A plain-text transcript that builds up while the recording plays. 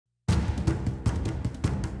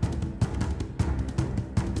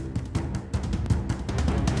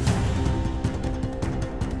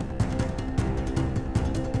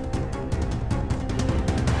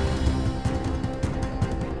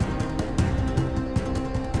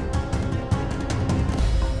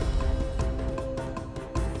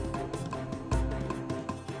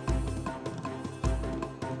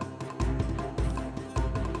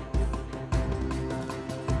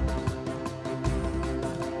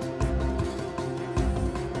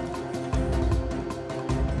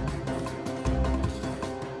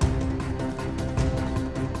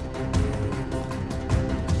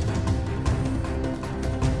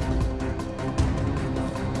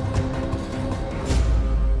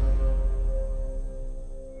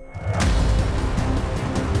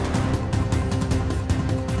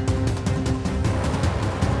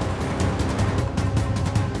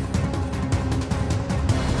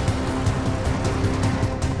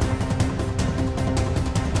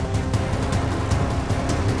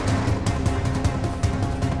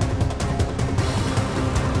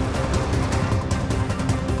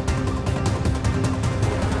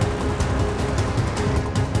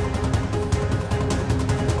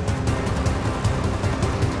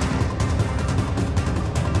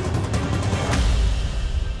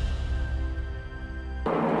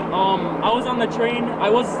the train. I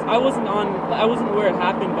wasn't where it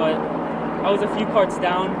happened, but I was a few carts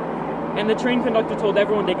down, and the train conductor told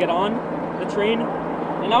everyone to get on the train,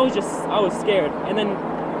 and I was scared. And then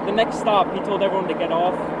the next stop, he told everyone to get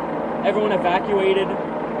off. Everyone evacuated,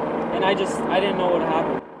 and I didn't know what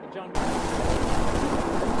happened.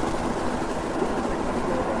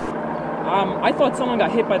 I thought someone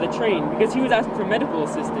got hit by the train because he was asking for medical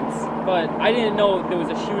assistance, but I didn't know there was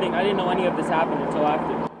a shooting. I didn't know any of this happened until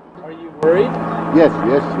after. Are you worried? Yes.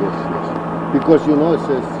 Because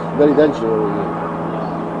it's very dangerous.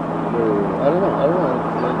 I don't know.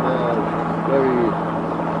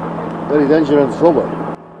 Very dangerous over.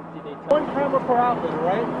 One camera per outlet,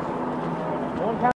 right? One camera.